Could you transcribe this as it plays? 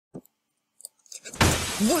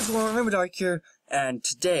What's going on, Remember Dark here, and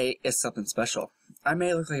today is something special. I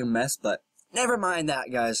may look like a mess, but never mind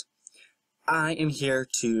that, guys. I am here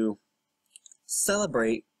to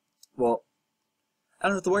celebrate, well, I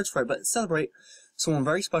don't know what the word's for it, but celebrate someone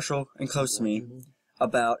very special and close to me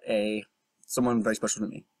about someone very special to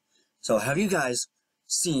me. So, have you guys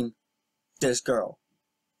seen this girl?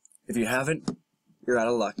 If you haven't, you're out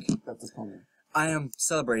of luck. I am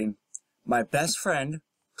celebrating my best friend,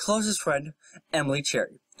 closest friend, Emily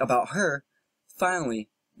Cherry, about her finally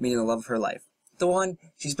meeting the love of her life. The one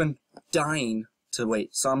she's been dying to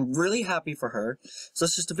wait. So I'm really happy for her. So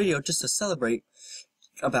it's just a video just to celebrate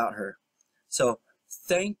about her. So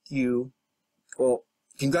thank you. Well,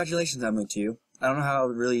 congratulations, Emily, to you. I don't know how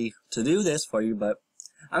really to do this for you, but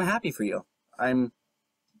I'm happy for you.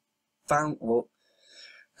 Well,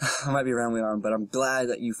 I might be rambling on, but I'm glad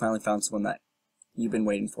that you finally found someone that you've been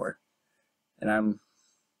waiting for. And I'm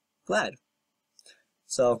glad.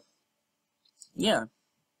 So, yeah.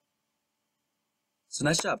 So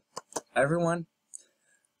nice job, everyone.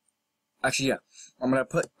 Actually, yeah. I'm gonna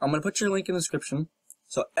put your link in the description.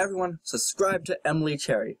 So everyone, subscribe to Emily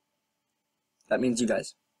Cherry. That means you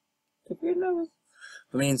guys. Pick your nose.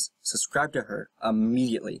 That means subscribe to her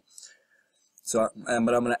immediately. So,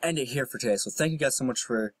 but I'm gonna end it here for today. So thank you guys so much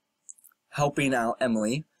for helping out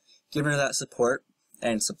Emily, giving her that support,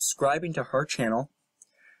 and subscribing to her channel,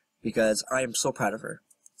 because I am so proud of her.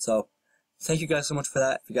 So, thank you guys so much for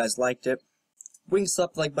that. If you guys liked it, wing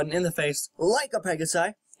slap the like button in the face, like a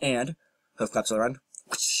Pegasi, and hoof claps all around.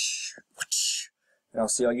 And I'll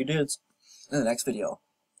see all you dudes in the next video.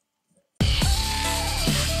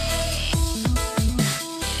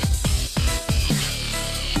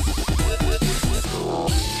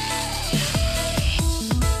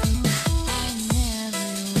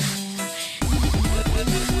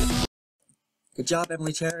 Good job,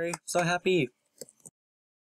 Emily Cherry. So happy.